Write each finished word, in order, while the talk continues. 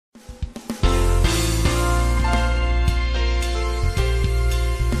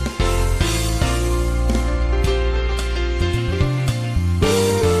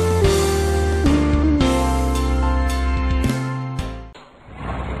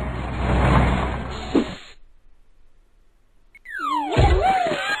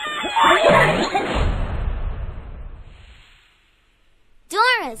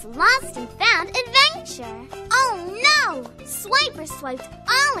this lost and found adventure. Oh no! Swiper swiped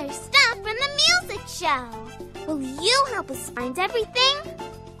all our stuff from the music show. Will you help us find everything?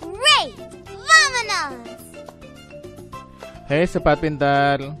 Great! Vamonos! Hey Sobat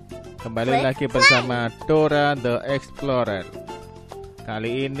Pintar, kembali lagi bersama Dora the Explorer.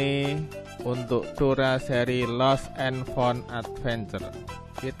 Kali ini untuk Dora seri Lost and Found Adventure.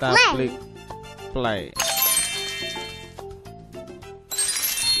 Kita klik play.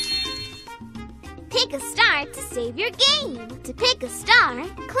 Pick a star to save your game. To pick a star,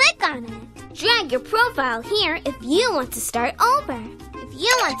 click on it. Drag your profile here if you want to start over. If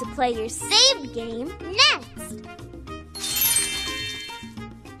you want to play your saved game next.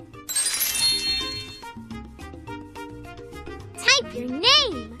 Type your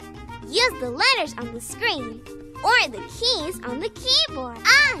name. Use the letters on the screen or the keys on the keyboard.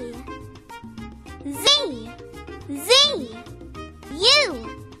 I, Z, Z, U,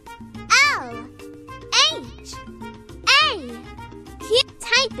 L, H, A. Keep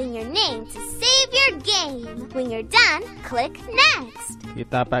typing your name to save your game. When you're done, click next.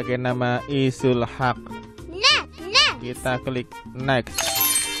 Kita pakai nama Isul Haq. Next. Kita klik next.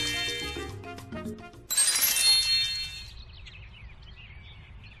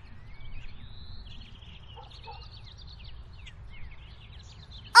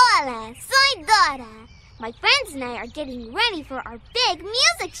 Hola, soy Dora. My friends and I are getting ready for our big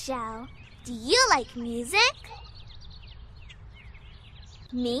music show. Do you like music?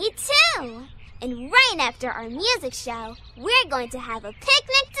 Me too. And right after our music show, we're going to have a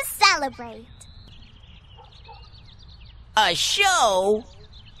picnic to celebrate. A show?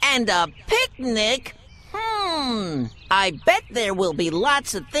 And a picnic? I bet there will be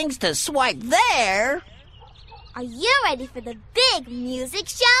lots of things to swipe there. Are you ready for the big music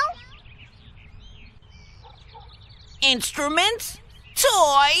show? Instruments?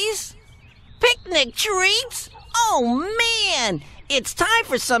 Toys? Picnic treats? Oh man! It's time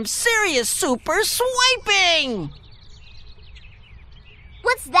for some serious super swiping!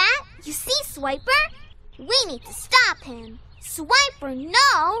 What's that? You see Swiper? We need to stop him. Swiper,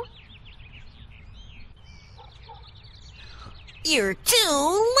 no! You're too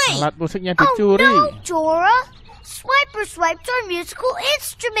late! Alat musiknya dicuri. Oh no, Dora! Swiper swiped our musical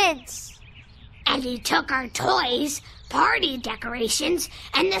instruments! And he took our toys, party decorations,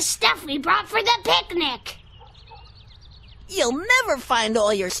 and the stuff we brought for the picnic. You'll never find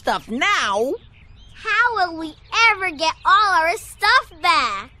all your stuff now. How will we ever get all our stuff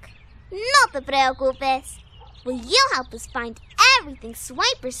back? No te preocupes. Will you help us find everything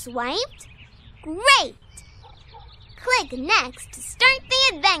Swiper swiped? Great! Click next to start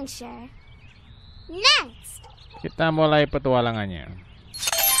the adventure. Next. Kita mulai petualangannya.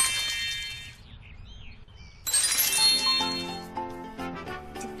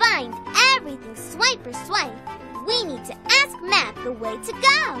 To find everything Swiper swiped, we need to ask Map the way to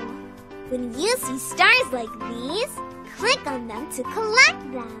go. When you see stars like these, click on them to collect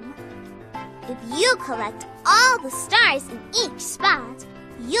them. If you collect all the stars in each spot,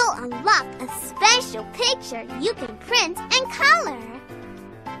 you'll unlock a special picture you can print and color.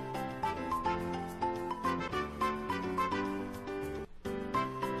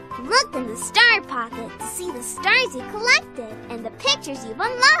 Look in the star pocket to see the stars you collected and the pictures you've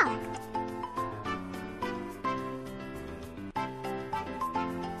unlocked.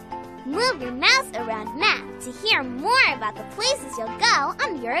 Move your mouse around Map to hear more about the places you'll go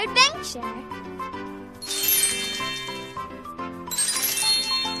on your adventure.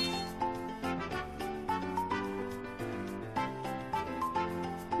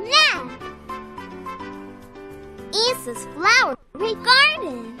 Now, Issa's flowery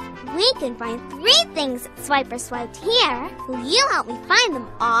garden. We can find 3 things Swiper swiped here. Will you help me find them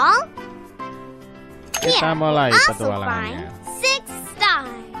all? Kita mulai also petualangannya. find 6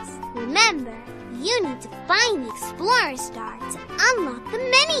 stars. Remember, you need to find the Explorer star to unlock the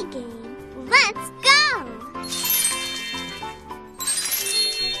minigame. Let's go!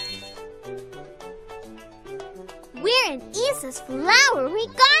 We're in Issa's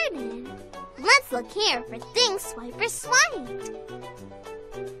flowery garden. Let's look here for things Swiper swiped.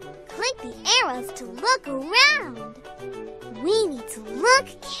 Click the arrows to look around. We need to look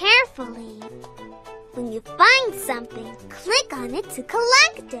carefully. When you find something, click on it to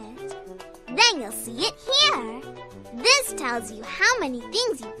collect it. Then you'll see it here. This tells you how many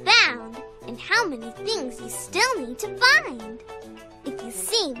things you found and how many things you still need to find. If you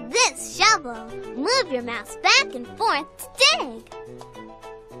see this shovel, move your mouse back and forth to dig.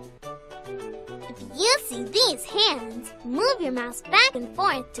 If you see these hands, move your mouse back and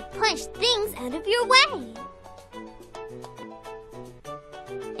forth to push things out of your way.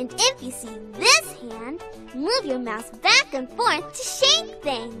 And if you see this hand, move your mouse back and forth to shake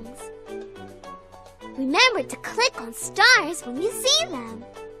things. Remember to click on stars when you see them.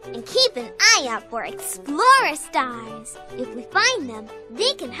 And keep an eye out for explorer stars. If we find them,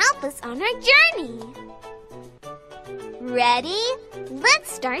 they can help us on our journey. Ready?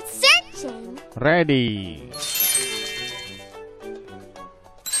 Let's start searching. Ready.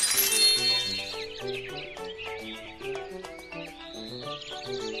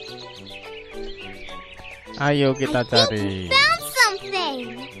 Ayo kita I think cari. you found something.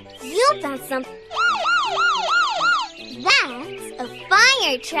 You found something. That's a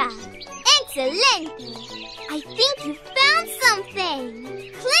fire truck. Excelente. I think you found something.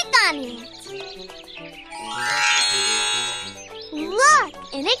 Click on it. Look,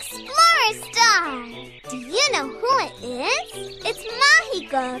 an explorer star. Do you know who it is? It's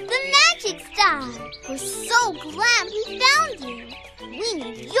Mágico, the magic star. We're so glad we found you. We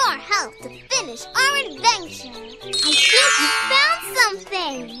need your help to finish our adventure. I think you found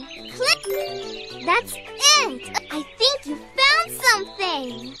something. Click. That's it. I think you found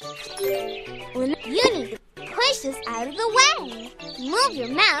something. You need to push this out of the way. Move your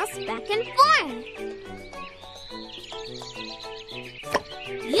mouse back and forth.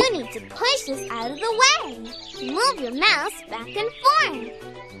 You need to push this out of the way. Move your mouse back and forth.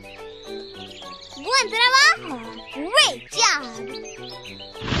 Buen trabajo! Great job!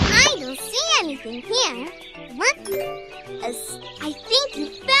 I don't see anything here. What? I think you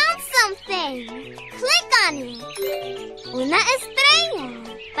found something. Click on it. Una estrella.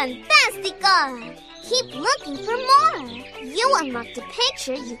 Fantástico! Keep looking for more. You unlocked a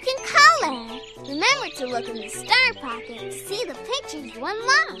picture you can color. Remember to look in the star pocket to see the picture you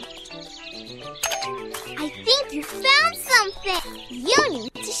unlocked. I think you found something. You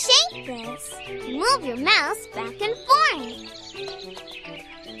need to shake this. Move your mouse back and forth.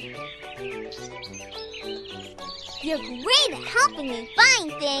 You're great at helping me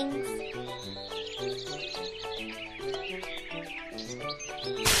find things.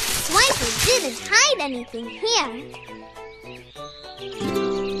 Swiper didn't hide anything here.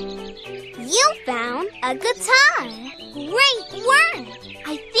 You found a guitar. Great work!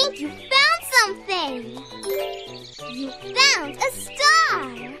 I think you found something. You found a star.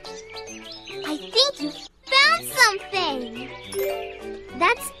 I think you found something.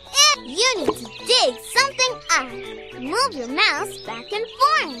 That's it. You need to dig something up. Move your mouse back and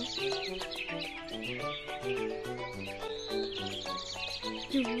forth.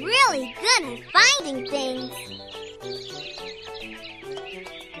 You're really good at finding things.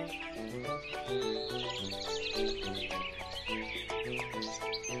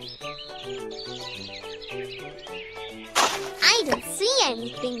 I don't see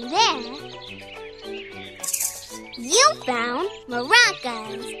anything there. You found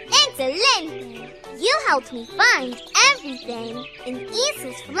maracas. Excelente! You helped me find everything in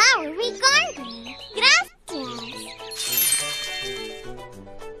Isa's flowery garden. Gracias!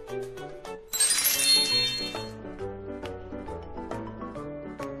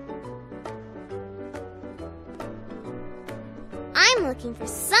 I'm looking for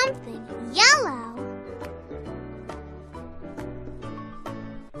something yellow.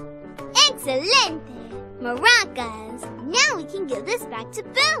 Excelente! Maracas! Now we can give this back to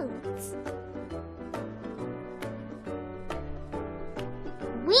Boots.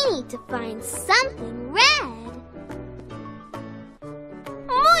 We need to find something red.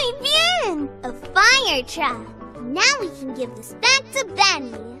 Muy bien! A fire truck. Now we can give this back to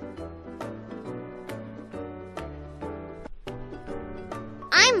Benny.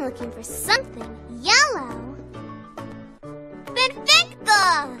 I'm looking for something yellow.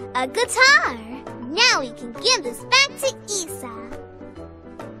 Perfecto! A guitar. Now we can give this back to Isa.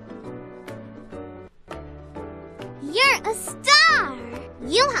 You're a star!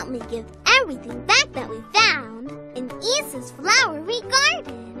 You helped me give everything back that we found in Isa's flowery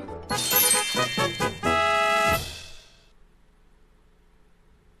garden.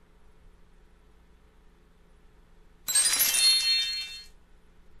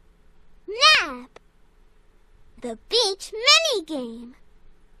 Nap! The beach minigame.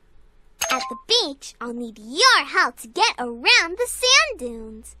 At the beach, I'll need your help to get around the sand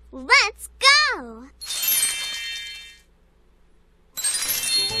dunes. Let's go!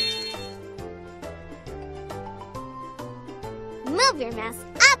 Move your mouse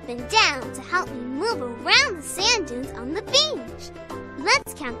up and down to help me move around the sand dunes on the beach.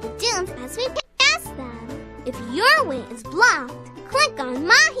 Let's count the dunes as we pass them. If your way is blocked, click on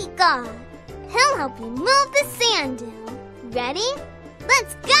Mágico. He'll help you move the sand dune. Ready?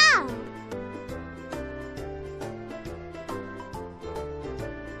 Let's go!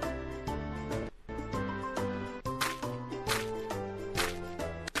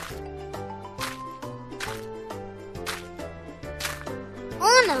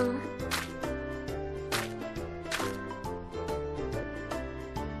 Uno.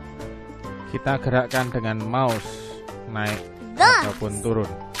 Kita gerakkan dengan mouse, naik Dos. ataupun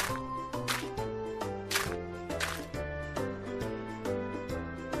turun.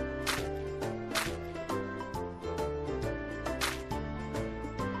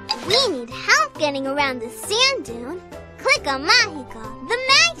 We need help getting around the sand dune. Click on Mágica, the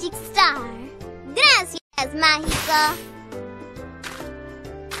magic star. Gracias, Mágica.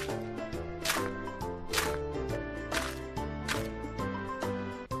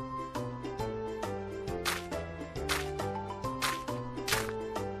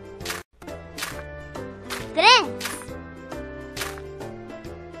 Tres.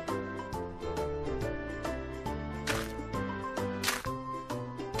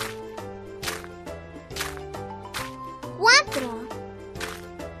 Cuatro.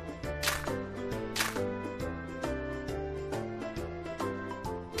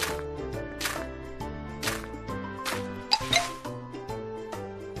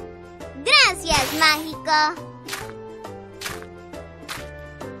 Gracias, Mágica.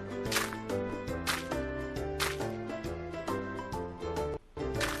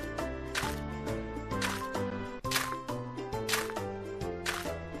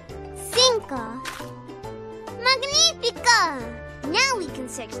 Cinco. Magnifica! Now we can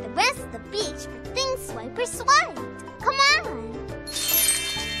search the rest of the beach for things Swiper swiped. Come on!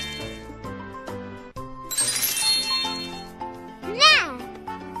 Now,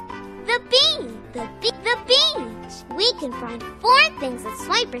 the beach! The beach! We can find 4 things that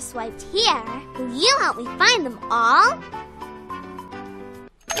Swiper swiped here. Will you help me find them all?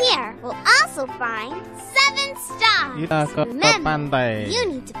 Here, we'll also find 7 stars. Kita ke Remember, pantai. you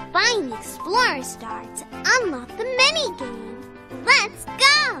need to find the Explorer Star to unlock the minigame. Let's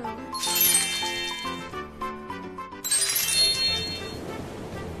go!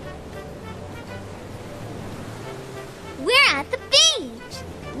 We're at the beach.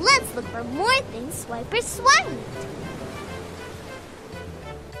 Let's look for more things Swiper swiped.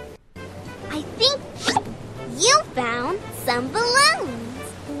 I think you found some balloons.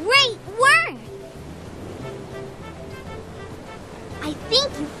 Great work! I think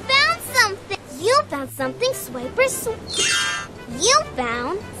you found something. You found something Swiper You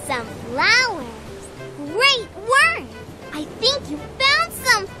found some flowers. Great work! I think you found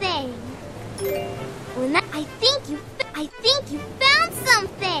something. I think you found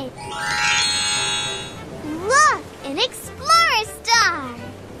something. Look, an Explorer Star.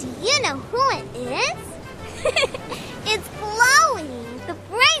 Do you know who it is? It's Chloe, the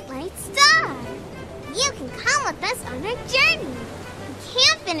bright light star. You can come with us on our journey. We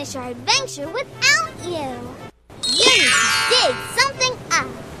can't finish our adventure without you. You need to dig something up.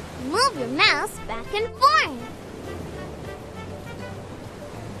 Move your mouse back and forth.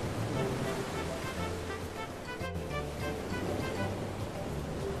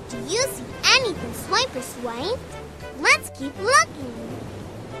 Do you see anything Swiper swiped? Let's keep looking.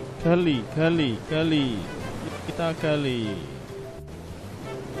 Gali. Kita gali.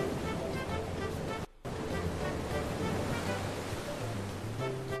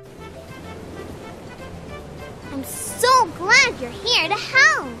 I'm so glad you're here to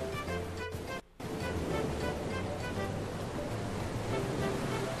help.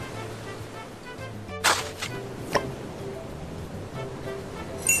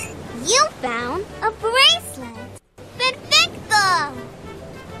 You found a bracelet. Perfecto!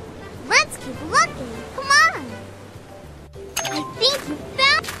 Let's keep looking. Come on. I think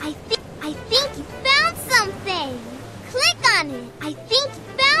you found something. Click on it. I think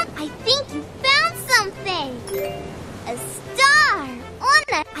you found something. A star.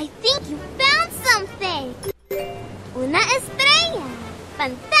 I think you found something. Una estrella.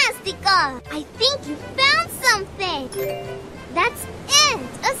 Fantástico. I think you found something. That's it.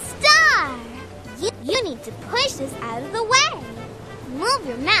 A star. You need to push this out of the way. Move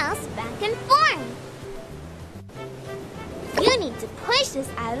your mouse back and forth. You need to push this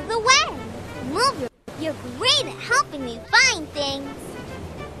out of the way. You're great at helping me find things.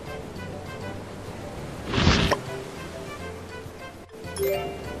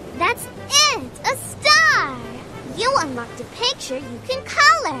 That's it! A star! You unlocked a picture you can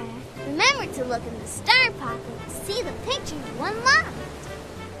color. Remember to look in the star pocket to see the picture you unlocked.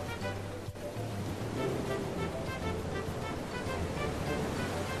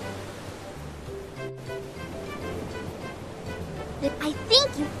 I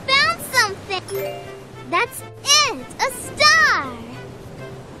think you found something. That's it! A star!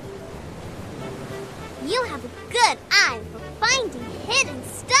 You have a good eye for finding hidden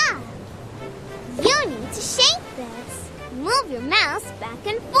stuff. You need to shake this. Move your mouse mouse back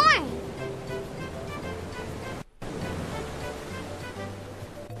and forth.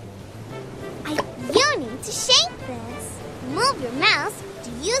 You need to shake this. Move your mouse.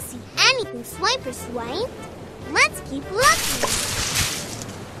 Do you see anything swipe or swipe? Let's keep looking.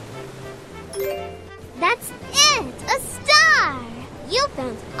 That's it! A star! You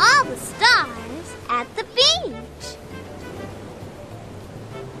found all the stars at the beach.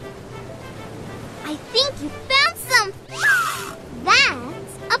 I think you found some.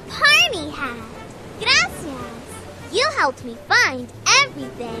 That's a party hat. Gracias. You helped me find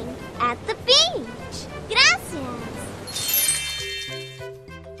everything at the beach. Gracias.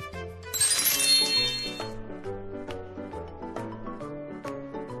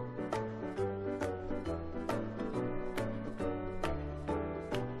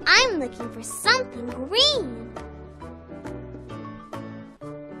 I'm looking for something green.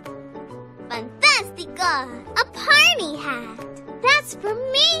 Fantastica! A party hat. That's for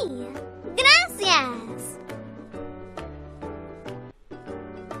me. Gracias.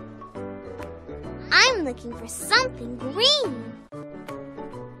 I'm looking for something green.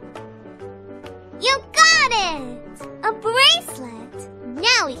 You got it! A bracelet.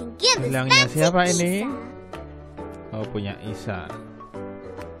 Now we can give this Bilangnya back siapa to ini? Isa. Oh, punya Isa.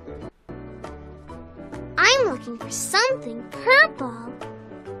 I'm looking for something purple.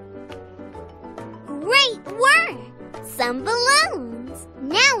 Great work! Some balloons.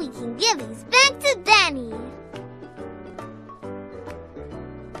 Now we can give these back to Danny.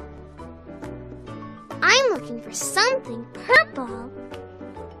 I'm looking for something purple.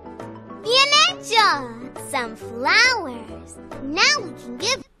 Bien hecho! Some flowers. Now we can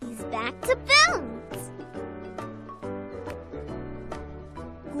give these back to Bones.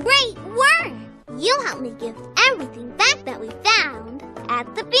 Great work! You helped me give everything back that we found at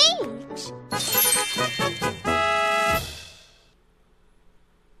the beach.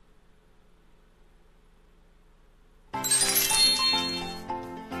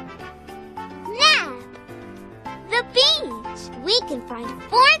 Nap! The beach! We can find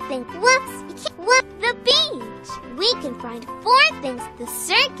 4 things. What? The beach! We can find 4 things at the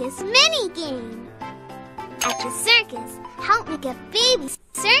circus mini-game. At the circus, help me get baby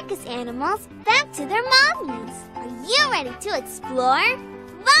circus animals back to their mommies. Are you ready to explore?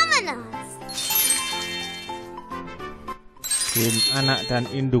 Vámonos! Tim anak dan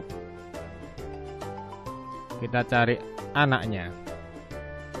induk. Kita cari anaknya.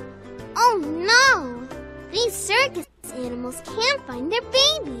 Oh no! These circus animals can't find their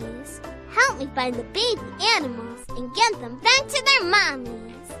babies. Help me find the baby animals and get them back to their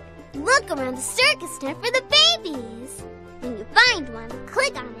mommies. Look around the circus tent for the babies. When you find one,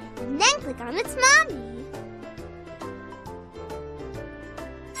 click on it and then click on its mommy.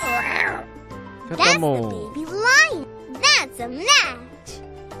 That's Ketemu. the baby lion. That's a match.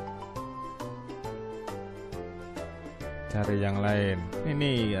 Cari yang lain.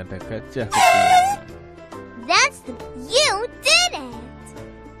 Ini ada gajah kecil. That's the... You did it!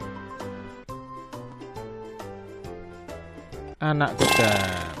 Anak kuda.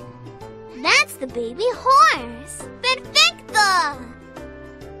 That's the baby horse. Perfecto!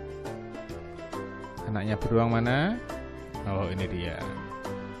 Anaknya beruang mana? Oh, ini dia.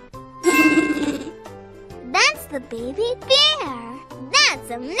 That's the baby bear.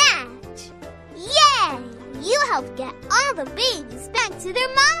 That's a match. Yay! You helped get all the babies back to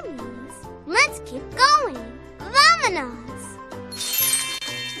their mommies. Let's keep going. Vámonos!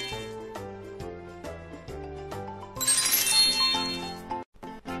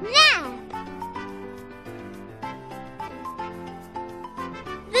 Nap!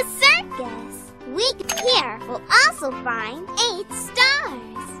 The circus. Here we'll also find 8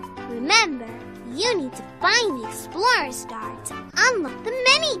 stars. Remember, you need to find the Explorer Star to unlock the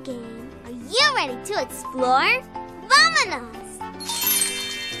mini-game. Are you ready to explore? Vámonos!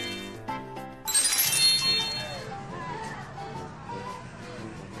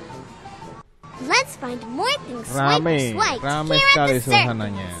 Let's find more things Rame swipe sekali here at the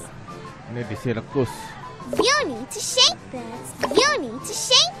suasananya. circus. Ini di sirkus. You need to shake this. You need to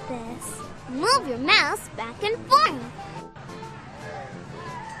shake this. Move your mouse back and forth.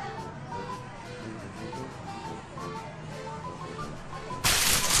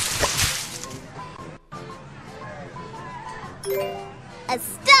 A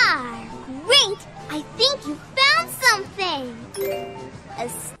star! Great! I think you found something!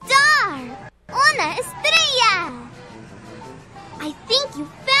 A star! Una estrella! I think you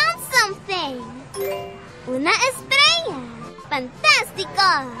found something! Una estrella!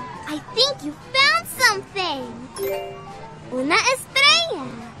 Fantástico! I think you found something! Una estrella!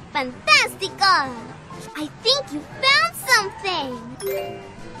 Fantástico! I think you found something! something!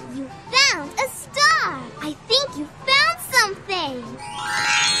 You found a star! I think you found something!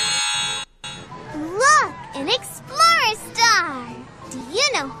 Look, an explorer star! Do you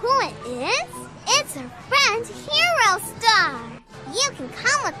know who it is? It's our friend Hero Star! You can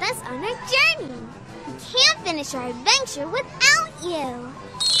come with us on our journey! We can't finish our adventure without you!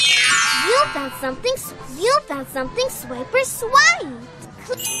 You found something Swiper swiped!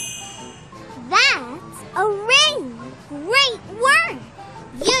 That's a ring! Great work!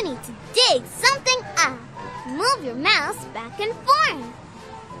 You need to dig something up. Move your mouse back and forth.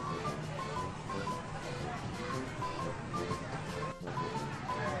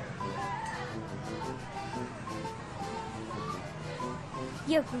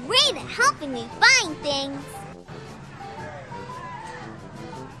 You're great at helping me find things.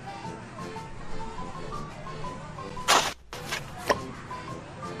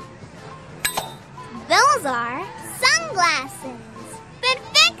 Those are sunglasses.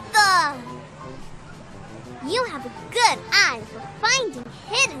 Perfecto! You have a good eye for finding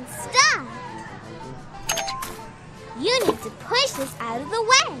hidden stuff. You need to push this out of the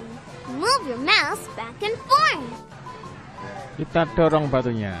way. Move your mouse back and forth. Kita dorong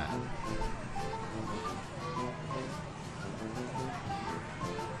batunya.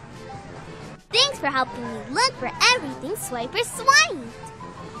 Thanks for helping me look for everything Swiper swiped.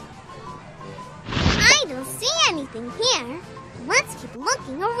 I don't see anything here. Let's keep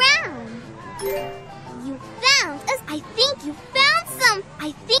looking around. You found us. I think you found some.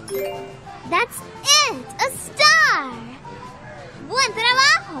 That's it. A star. Buen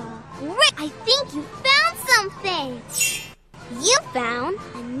trabajo. Great. I think you found something. You found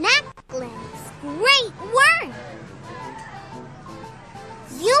a necklace. Great work.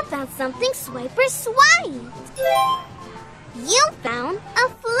 You found something Swiper swiped. You found a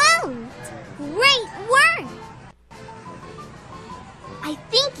flute. Great work. I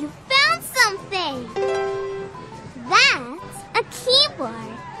think you found something. That's a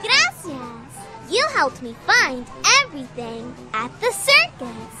keyboard. Gracias. You helped me find everything at the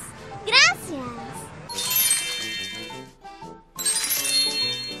circus. Gracias.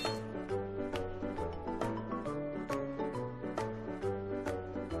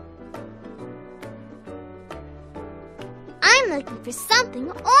 I'm looking for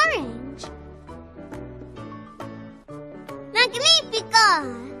something orange. Magnifico!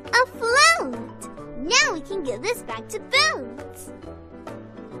 A flute! Now we can give this back to Boots.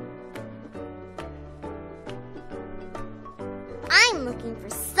 I'm looking for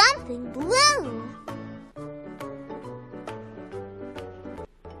something blue.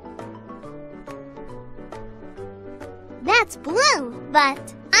 That's blue,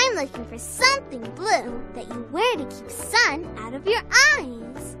 but I'm looking for something blue that you wear to keep sun out of your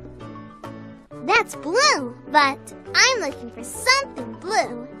eyes. That's blue, but I'm looking for something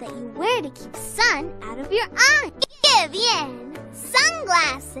blue that you wear to keep sun out of your eyes. Bien!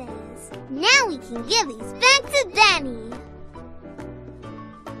 Sunglasses! Now we can give these back to Benny.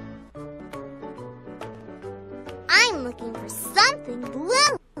 I'm looking for something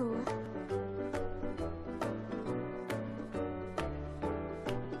blue.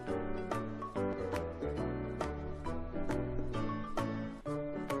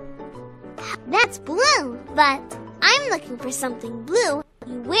 That's blue, but I'm looking for something blue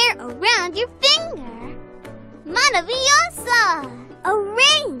you wear around your finger. Maravilloso! A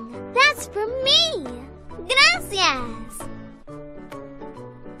ring! That's for me! Gracias!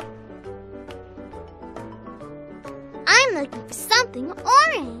 I'm looking for something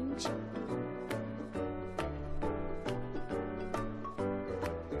orange.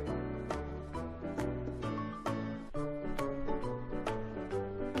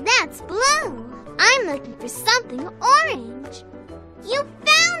 That's blue. I'm looking for something orange. You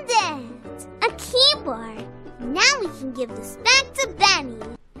found it! A keyboard. Now we can give this back to Benny.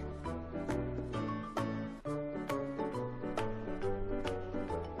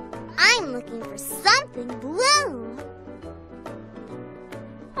 I'm looking for something blue.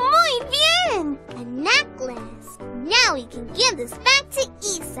 Muy bien! A necklace. Now we can give this back to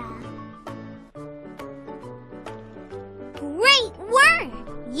Isa. Great work!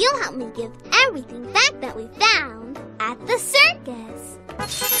 You helped me give everything back that we found at the circus.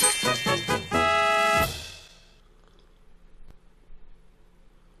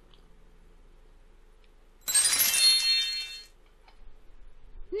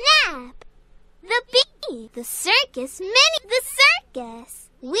 Nap! The bee! The circus mini! The circus!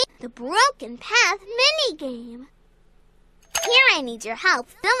 The broken path mini game. Here I need your help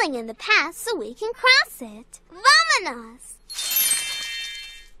filling in the path so we can cross it. Vámonos!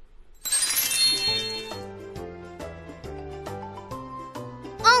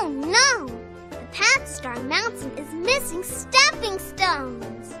 Star Mountain is missing stepping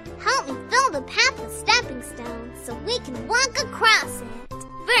stones. Help me fill the path with stepping stones so we can walk across it.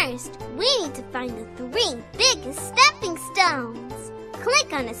 First, we need to find the 3 biggest stepping stones.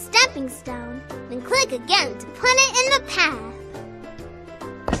 Click on a stepping stone, then click again to put it in the path.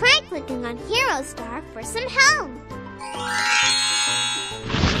 Try clicking on Hero Star for some help.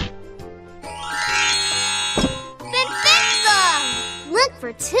 Perfecto! Look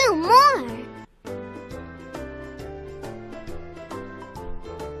for 2 more.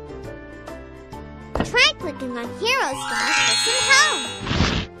 Try clicking on Hero Star for some help.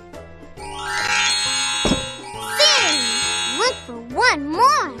 See! Look for 1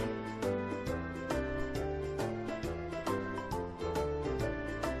 more.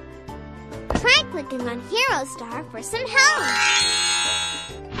 Try clicking on Hero Star for some help.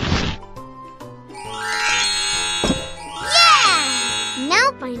 Yeah!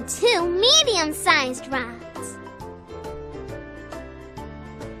 Now find 2 medium-sized rocks.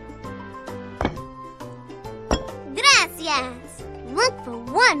 Gracias! Look for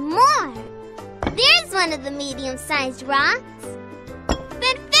 1 more. There's one of the medium-sized rocks.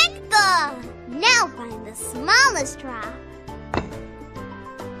 Perfecto! Now find the smallest rock.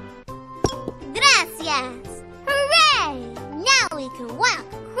 Gracias! Hooray! Now we can walk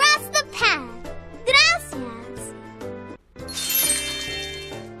across the path. Gracias!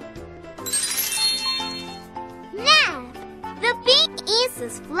 Now, the Big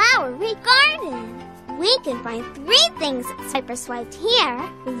East's flowery garden. We can find 3 things that Swiper swiped here.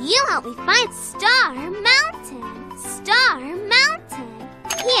 Will you help me find Star Mountain? Star Mountain.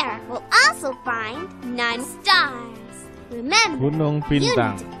 Here, we'll also find 9 stars. Remember, Gunung you need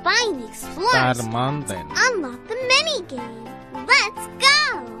Bintang, to find the Explorer Star stars Mountain. to unlock the minigame. Let's go!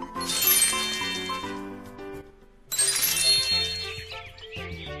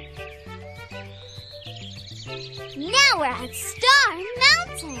 Now we're at Star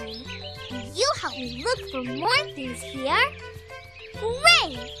Mountain. Will you help me look for more things here?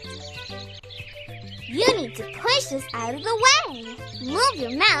 Great! You need to push this out of the way. Move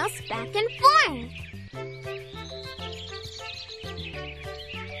your mouse back and forth.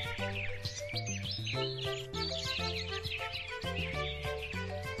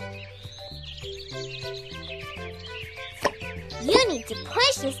 You need to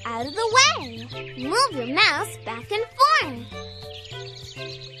push this out of the way. Move your mouse back and forth.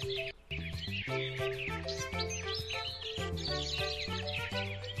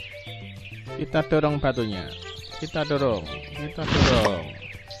 Kita dorong batunya. Kita dorong. Kita dorong.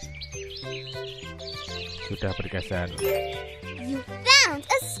 Sudah bergeser. You found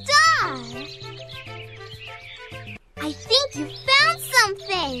a star. I think you found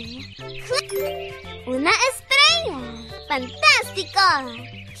something. Click. Una estrella. Fantástico.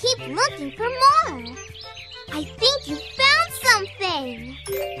 Keep looking for more. I think you found something.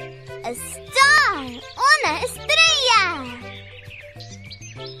 A star. Una estrella.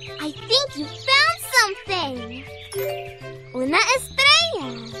 I think you found something. Una estrella.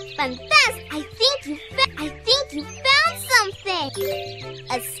 Fantastic. I think you found something.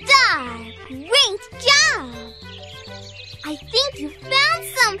 A star. Great job. I think you found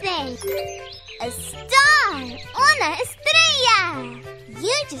something. A star. Una estrella.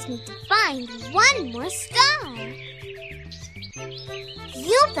 You just need to find 1 more star.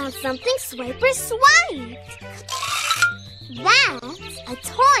 You found something Swiper swiped. That's a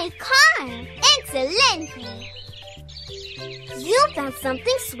toy car. Excelente. You found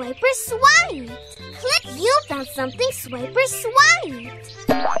something Swiper swiped. Click. You found something Swiper swiped.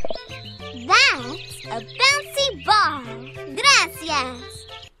 That's a bouncy ball. Gracias.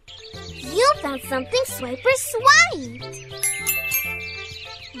 You found something Swiper swiped.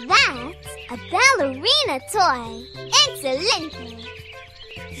 That's a ballerina toy. Excelente.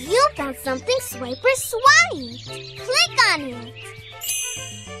 You found something Swiper swiped. Click on it.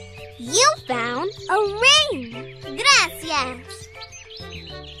 You found a ring. Gracias.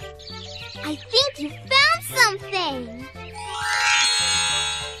 I think you found something.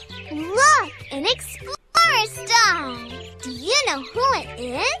 Look, an Explorer star. Do you know who it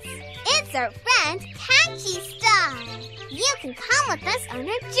is? It's our friend Catchy Star. You can come with us on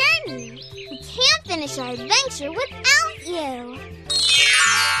our journey. We can't finish our adventure without you.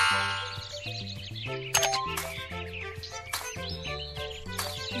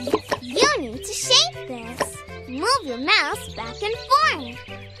 You need to shape this. Move your mouse back and forth.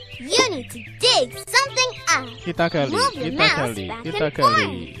 You need to dig something up. Kita gali, Move your kita mouse gali, back kita and gali.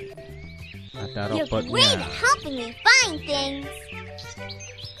 forth. Ada You're great robotnya. at helping me find things.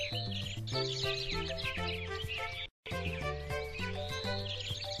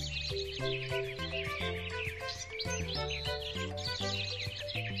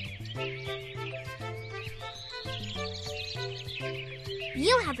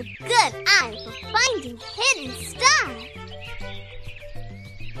 have a good eye for finding hidden stuff.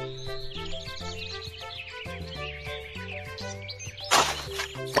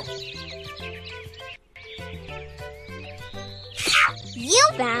 You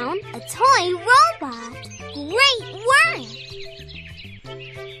found a toy robot. Great work!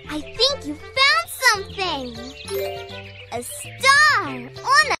 I think you found something. A star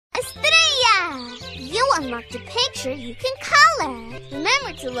on a estrella. You unlocked a picture you can color.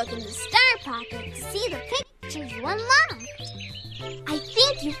 Remember to look in the star pocket to see the picture you unlocked. I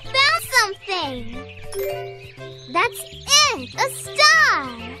think you found something. That's it, a star.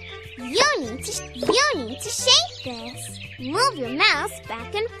 You need to shape this. Move your mouse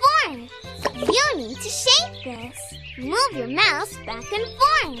back and forth. You need to shape this. Move your mouse back and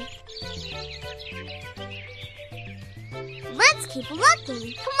forth. Let's keep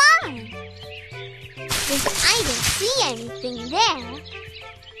looking. Come on. Since I don't see anything there.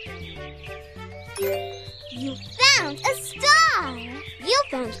 You found a star. You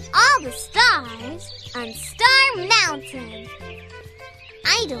found all the stars on Star Mountain.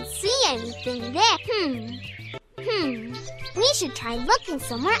 I don't see anything there. We should try looking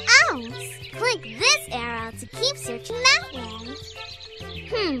somewhere else. Click this arrow to keep searching that way.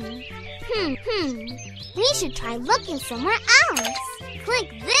 We should try looking somewhere else. Click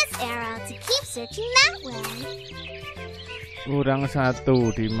this arrow to keep searching that way. Kurang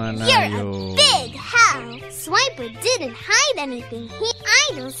satu di mana You're yo? a big help. Swiper didn't hide anything here.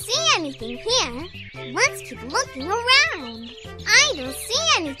 I don't see anything here. Let's keep looking around. I don't see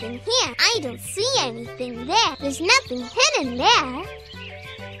anything here. I don't see anything there. There's nothing hidden there.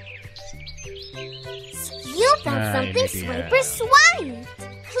 You found something Swiper swiped.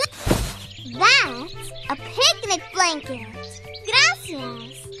 That's a picnic blanket.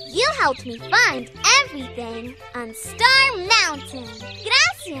 Gracias. You helped me find everything on Star Mountain.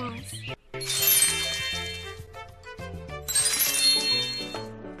 Gracias.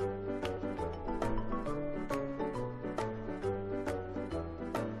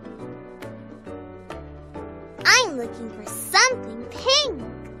 I'm looking for something pink.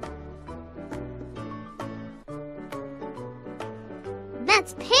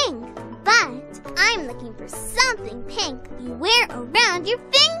 That's pink, but I'm looking for something pink you wear around your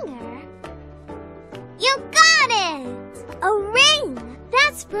finger. You got it! A ring!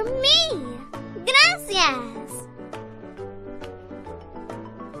 That's for me! Gracias!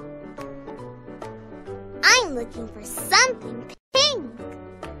 I'm looking for something pink.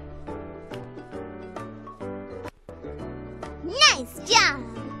 Nice job!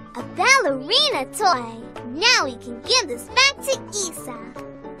 A ballerina toy. Now we can give this back to Isa.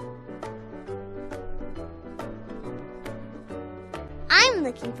 I'm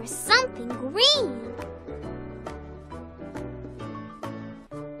looking for something green.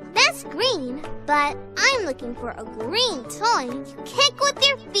 That's green, but I'm looking for a green toy you kick with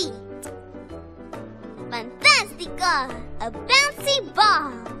your feet. Fantastico! A bouncy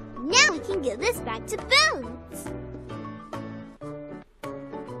ball. Now we can give this back to Boots.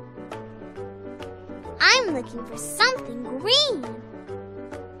 I'm looking for something green.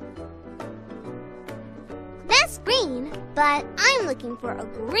 That's green, but I'm looking for a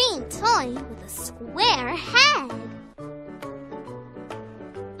green toy with a square head.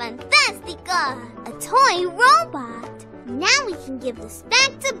 Fantastico! A toy robot. Now we can give this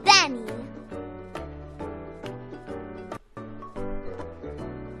back to Benny.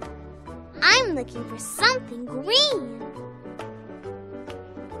 I'm looking for something green.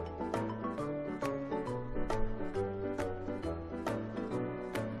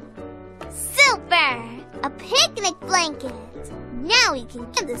 A picnic blanket. Now we can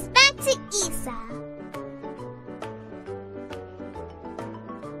give this back to Isa.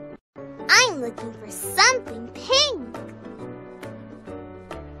 I'm looking for something pink.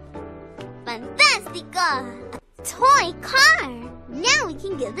 Fantastico! A toy car. Now we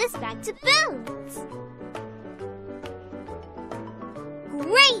can give this back to Boots.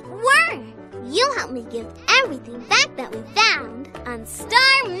 Great work! You helped me give everything back that we found on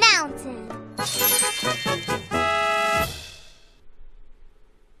Star Mountain.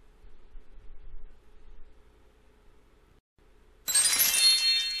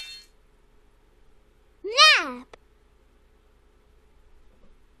 Nap.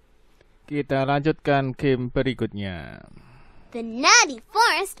 Kita lanjutkan game berikutnya. The Nutty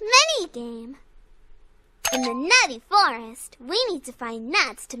Forest minigame. In the Nutty Forest, we need to find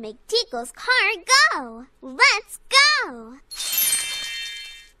nuts to make Tico's car go. Let's go!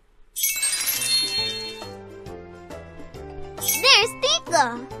 There's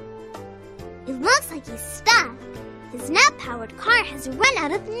Tico. It looks like he's stuck. His nut-powered car has run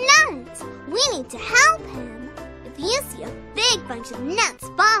out of nuts. We need to help him. If you see a big bunch of nuts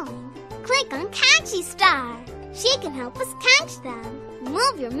falling, click on Catchy Star. She can help us catch them.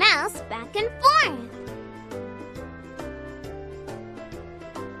 Move your mouse back and forth.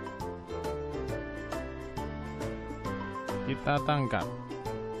 Kita tangkap.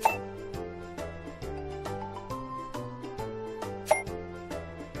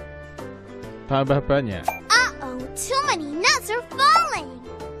 Tambah banyak. Uh-oh, too many nuts are falling.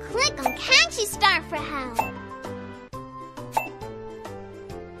 Click on Catchy Star for help.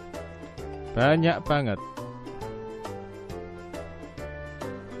 Banyak banget.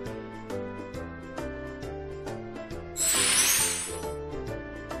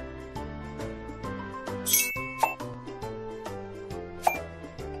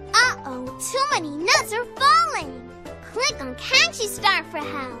 Uh-oh, too many nuts are falling. Click on Catchy Star for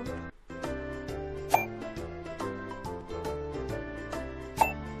help.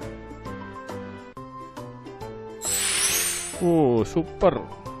 Super.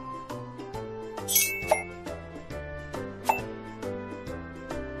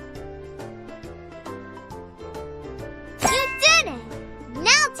 You did it!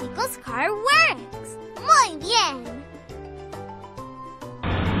 Now Tico's car works. Muy bien.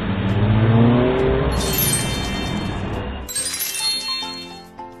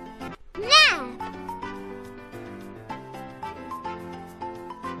 Nap.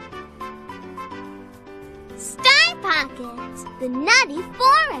 Star Pocket, the nutty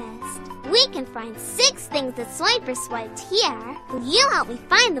forest. We can find 6 things that Swiper swiped here. Will you help me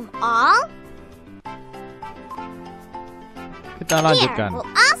find them all? Kita Here, lanjutkan.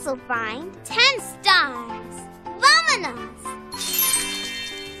 we'll also find 10 stars. Vámonos!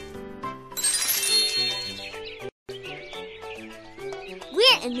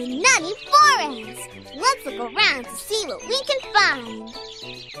 We're in the nutty forest. Let's look around to see what we can find.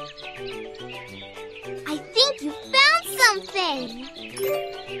 I think you found something.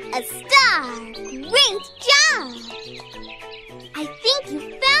 A star. Great job. I think you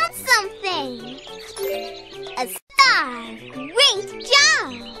found something. A star. Great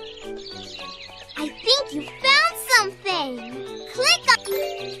job. I think you found something. Click on...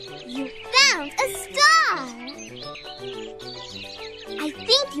 You found a star. I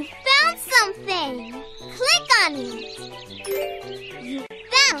think you found something. Click on it. You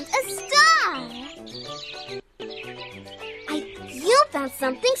found a star. You found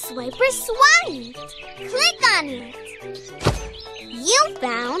something Swiper swiped. Click on it. You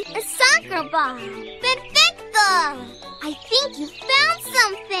found a soccer ball. Perfecto. I think you found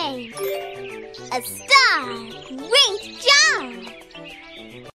something. A star. Great job.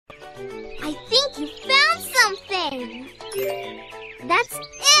 I think you found something. That's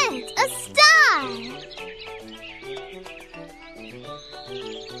it. A star.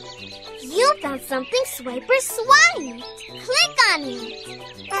 You found something Swiper swiped. Click on it.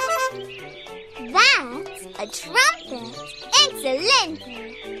 That's a trumpet. Excelente.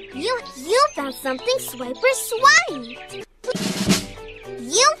 You found something Swiper swiped.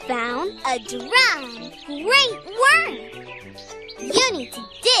 You found a drum. Great work. You need to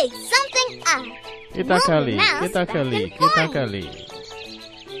dig something up. Kita Move gali, your mouse kita back gali, and kita forth. gali.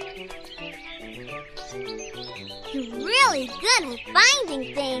 You're really good at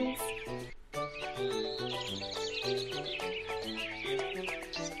finding things.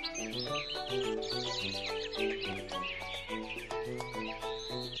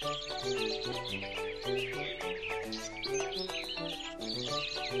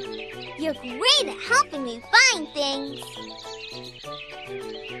 You're great at helping me find things.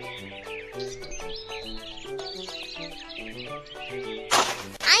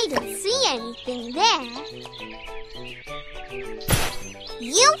 I don't see anything there.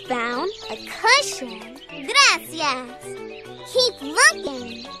 You found a cushion. Gracias. Keep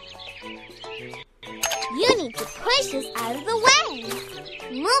looking. You need to push this out of the way.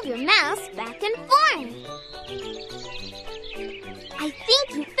 Move your mouse back and forth. I think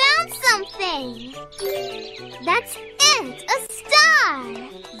you found something. That's it, a star.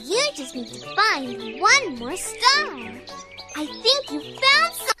 You just need to find one more star. I think you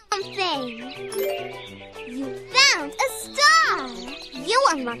found something. You found a star. You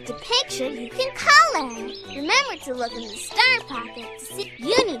unlocked a picture you can color. Remember to look in the star pocket to see.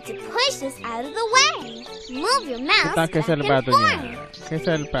 You need to push this out of the way. Move your mouse Kita back geser and batunya. forth.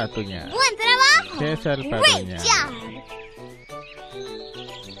 Geser batunya. Buen trabajo. Geser Great batunya. job.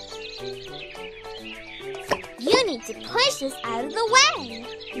 You need to push this out of the way.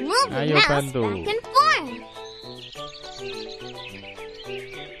 Move your Ayo, mouse bantu. back and forth.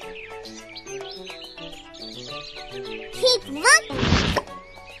 Look!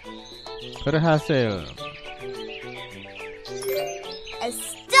 Berhasil. A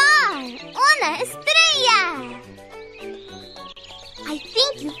star! Una estrella! I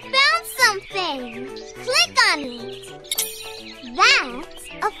think you found something! Click on it! That's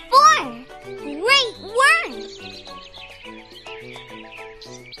a fork! Great work!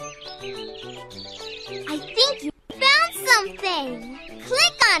 I think you found something!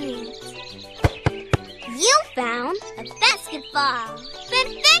 Click on it! You found a basketball!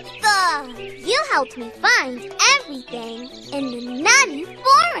 Perfecto! You helped me find everything in the nutty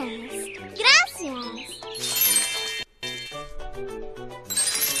forest! Gracias!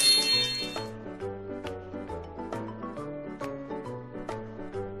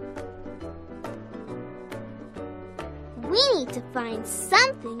 We need to find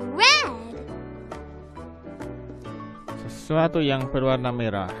something red. Sesuatu yang berwarna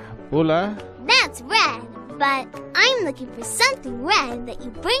merah. Bola. That's red, but I'm looking for something red that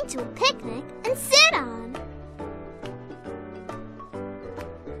you bring to a picnic and sit on.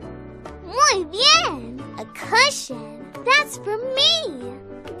 Muy bien! A cushion. That's for me.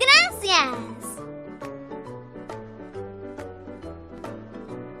 Gracias.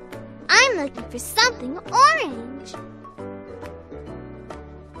 I'm looking for something orange.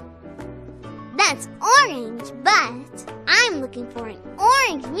 That's orange, but I'm looking for an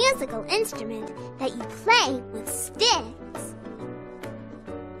orange musical instrument that you play with sticks.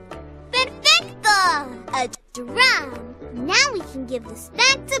 Perfecto! A drum! Now we can give this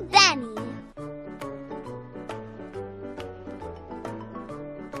back to Benny.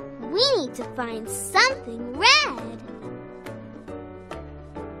 We need to find something red.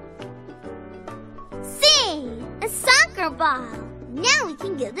 See! A soccer ball! Now we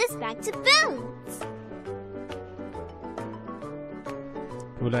can give this back to Boots.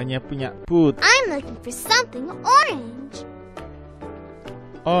 Bolanya punya boot. I'm looking for something orange.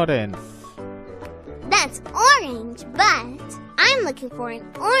 Orange. That's orange, but I'm looking for an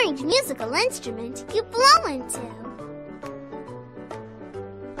orange musical instrument you blow into.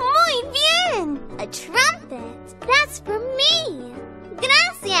 Muy bien! A trumpet. That's for me.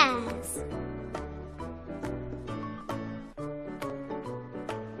 Gracias.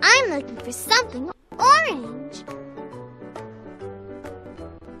 I'm looking for something orange.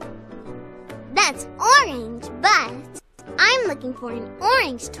 That's orange, but I'm looking for an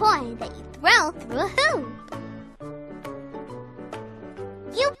orange toy that you throw through a hoop.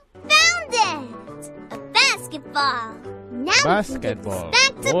 You found it! A basketball. Now Basketball. we can give this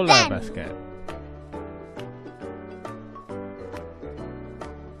back to Bola Benny. basket.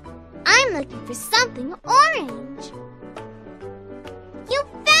 I'm looking for something orange. You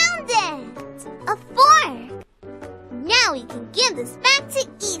found it! A fork! Now we can give this back to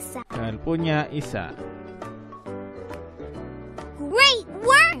Isa. Dan punya Isa. Great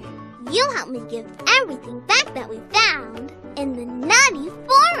work! You helped me give everything back that we found in the nutty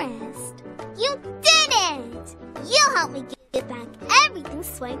forest. You did it! You helped me get back everything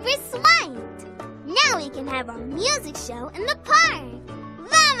Swiper swiped. Now we can have our music show in the park.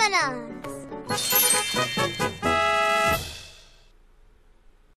 Vámonos!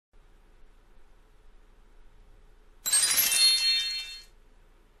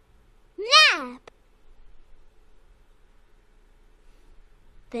 Nap!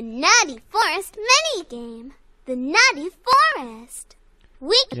 The Nutty Forest minigame. The Nutty Forest.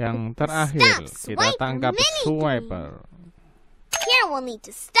 We Yang can terakhir, stop kita Swiper tangkap minigame. Swiper. Here we'll need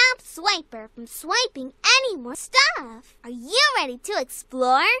to stop Swiper from swiping any more stuff. Are you ready to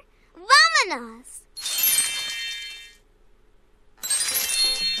explore? Vámonos!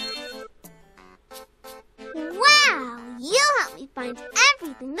 Wow! You helped me find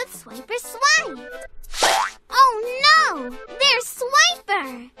everything that Swiper swiped. Oh no! There's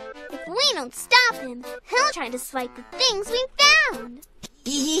Swiper! If we don't stop him, he'll try to swipe the things we found.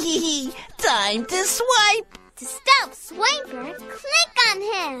 Time to swipe. To stop Swiper, click on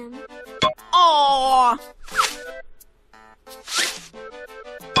him. Aw.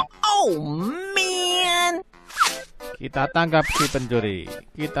 Oh, man. Kita tangkap si pencuri.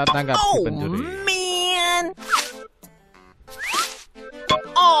 Kita tangkap si Oh, pencuri. man.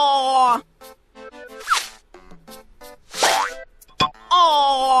 Aw.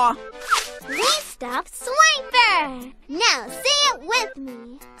 Aw. We stopped Swiper! Now say it with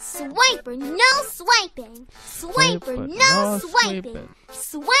me. Swiper, no swiping. Swiper, no swiping.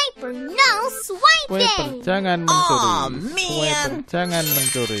 Swiper, no Swiper swiping. jangan Aw, mencuri. man. Swiper jangan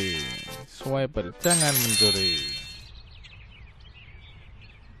mencuri. Swiper jangan mencuri.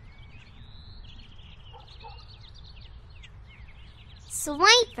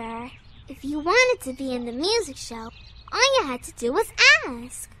 Swiper, if you wanted to be in the music show, all you had to do was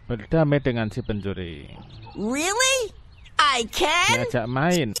ask. Berdamai dengan si pencuri. Really? I can? Diajak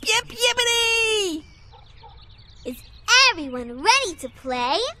main. Yip yippity! Is everyone ready to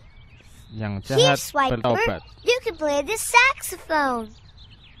play? Yang Here, jahat Swiper, bertobat. you can play the saxophone.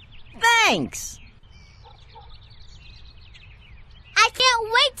 Thanks! I can't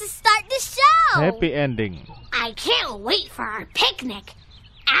wait to start the show. Happy ending. I can't wait for our picnic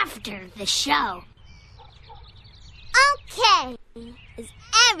after the show. Okay. Is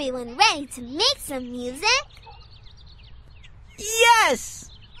everyone ready to make some music? Yes!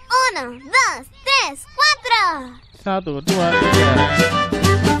 Uno, dos, tres, cuatro. 1, 2, 3.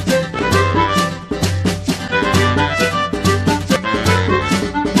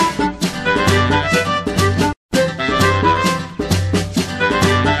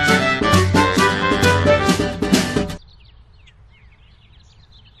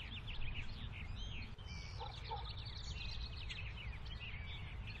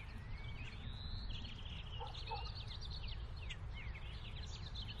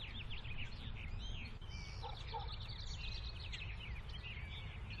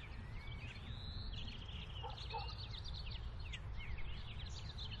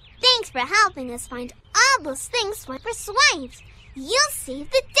 Thanks for helping us find all those things Swiper swiped. You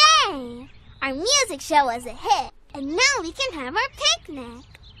saved the day. Our music show was a hit, and now we can have our picnic.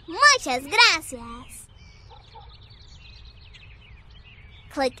 Muchas gracias.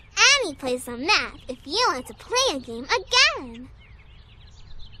 Click any place on that if you want to play a game again.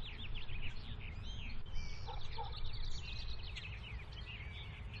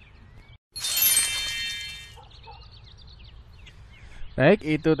 Baik,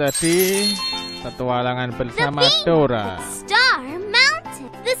 itu tadi petualangan bersama Dora. Star Mountain,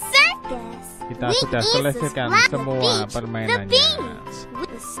 the circus. Kita sudah selesaikan semua permainannya.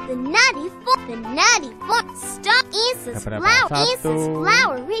 The nutty four, star is a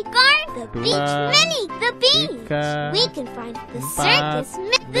flower, regard the beach, Minnie, the beach. We can find the circus,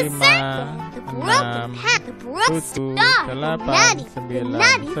 the broken hat, the brook star, the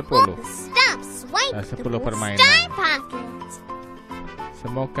nutty four, the stop, swipe, the star pocket.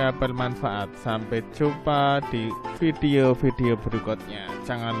 Semoga bermanfaat. Sampai jumpa di video-video berikutnya.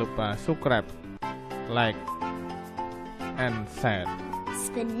 Jangan lupa subscribe, like, and share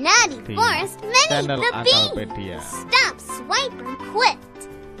Spinati di Forest, Minnie channel the Akalpedia. Bee. Stop, swipe, and quit.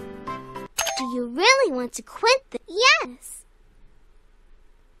 Do you really want to quit? Yes.